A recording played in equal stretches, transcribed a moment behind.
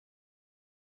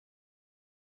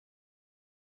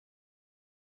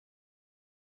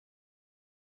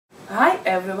Hi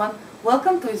everyone,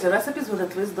 welcome to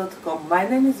easyrecipeswithatwist.com. My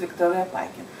name is Victoria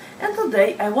Paikin, and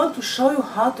today I want to show you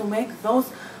how to make those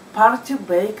party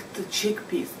baked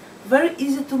chickpeas. Very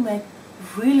easy to make,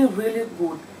 really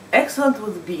good, excellent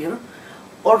with beer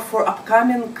or for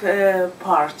upcoming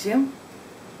party,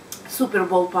 Super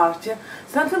Bowl party,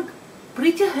 something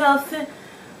pretty healthy,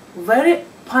 very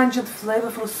pungent,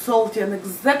 flavorful, salty, and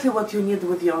exactly what you need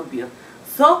with your beer.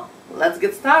 So let's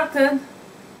get started.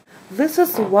 This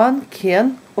is 1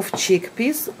 can of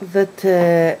chickpeas that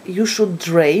you should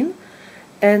drain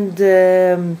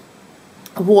and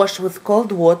wash with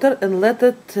cold water and let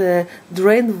it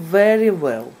drain very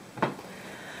well.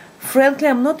 Frankly,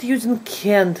 I'm not using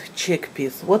canned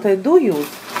chickpeas. What I do use,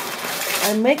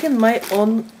 I'm making my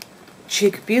own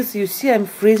chickpeas. You see, I'm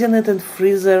freezing it in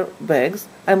freezer bags.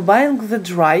 I'm buying the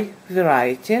dry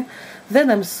variety, then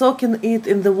I'm soaking it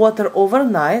in the water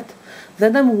overnight.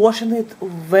 Then I'm washing it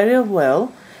very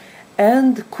well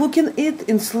and cooking it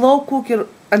in slow cooker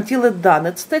until it's done.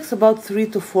 It takes about 3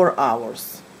 to 4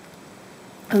 hours.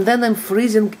 And then I'm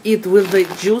freezing it with the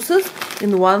juices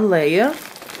in one layer.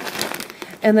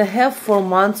 And I have 4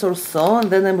 months or so, and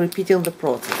then I'm repeating the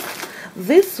process.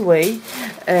 This way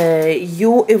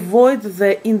you avoid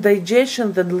the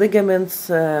indigestion that ligaments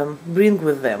bring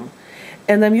with them.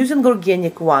 And I'm using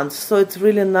organic ones, so it's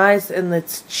really nice and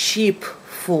it's cheap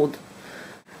food.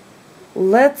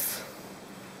 Let's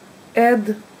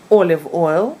add olive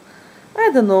oil, I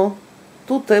don't know,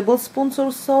 2 tablespoons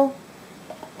or so.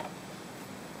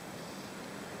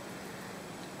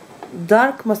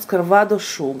 Dark muscovado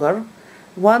sugar,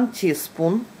 1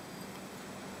 teaspoon.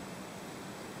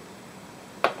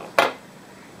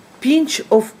 Pinch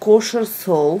of kosher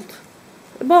salt,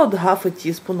 about half a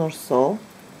teaspoon or so.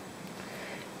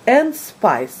 And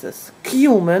spices,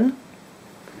 cumin,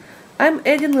 I'm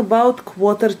adding about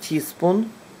 1/4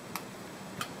 teaspoon,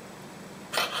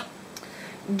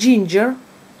 ginger,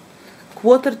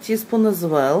 1/4 teaspoon as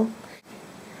well,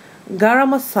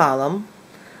 garam masala,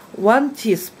 1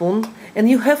 teaspoon, and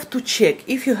you have to check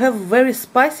if you have very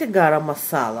spicy garam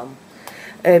masala.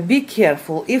 Be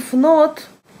careful. If not,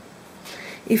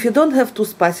 if you don't have too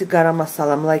spicy garam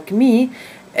masala like me,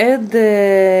 add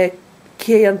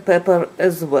cayenne pepper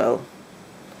as well.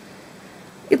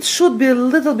 It should be a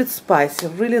little bit spicy,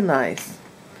 really nice.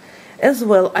 As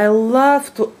well, I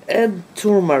love to add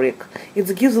turmeric.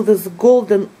 It gives this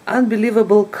golden,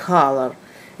 unbelievable color.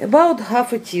 About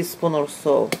half a teaspoon or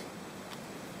so.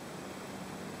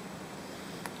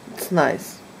 It's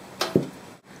nice.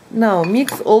 Now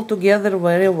mix all together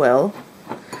very well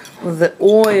with the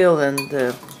oil and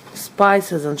the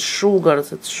spices and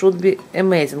sugars. It should be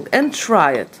amazing. And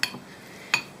try it.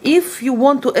 If you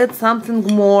want to add something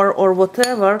more or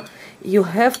whatever, you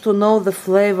have to know the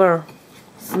flavor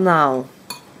now.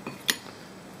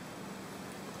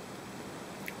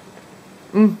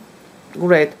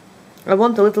 Great. I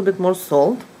want a little bit more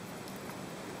salt.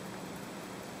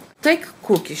 Take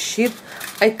cookie sheet.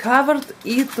 I covered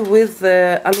it with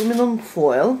aluminum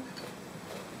foil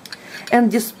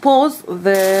and dispose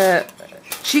the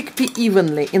chickpea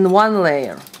evenly in one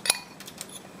layer.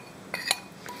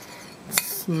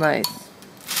 Nice,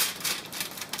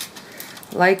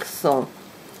 like so.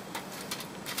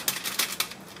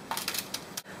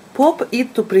 Pop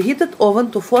it to preheated oven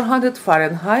to 400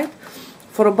 Fahrenheit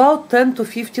for about 10 to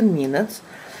 15 minutes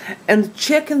and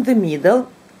check in the middle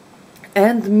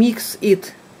and mix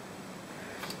it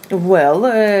well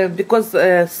because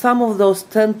some of those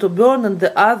tend to burn and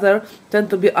the other tend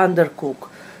to be undercooked.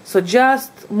 So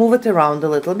just move it around a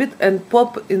little bit and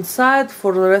pop inside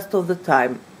for the rest of the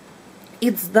time.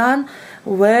 It's done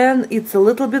when it's a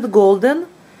little bit golden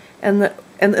and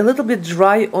a little bit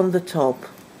dry on the top.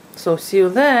 So see you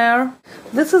there.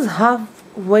 This is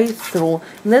halfway through,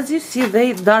 and as you see,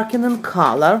 they darken in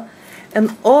color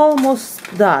and almost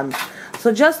done.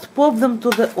 So just pop them to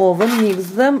the oven,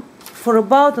 mix them for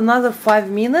about another 5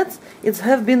 minutes. It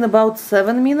have been about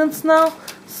 7 minutes now,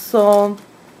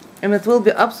 and it will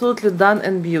be absolutely done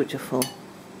and beautiful.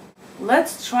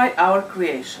 Let's try our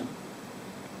creation.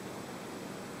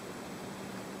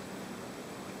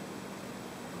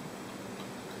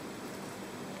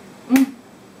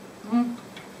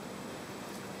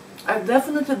 I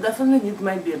definitely need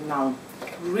my beer now.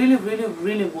 Really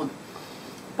good.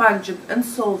 Pungent and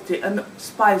salty and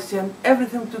spicy and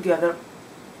everything together.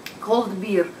 Cold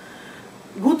beer.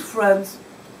 Good friends.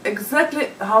 Exactly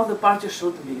how the party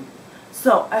should be.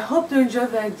 So, I hope you enjoy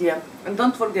the idea. And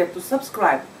don't forget to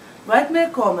subscribe. Write me a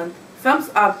comment. Thumbs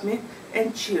up me.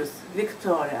 And cheers,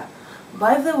 Victoria.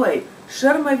 By the way,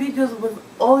 share my videos with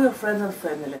all your friends and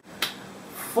family.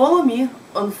 Follow me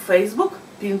on Facebook,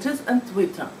 Pinterest and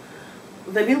Twitter.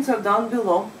 the links are down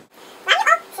below.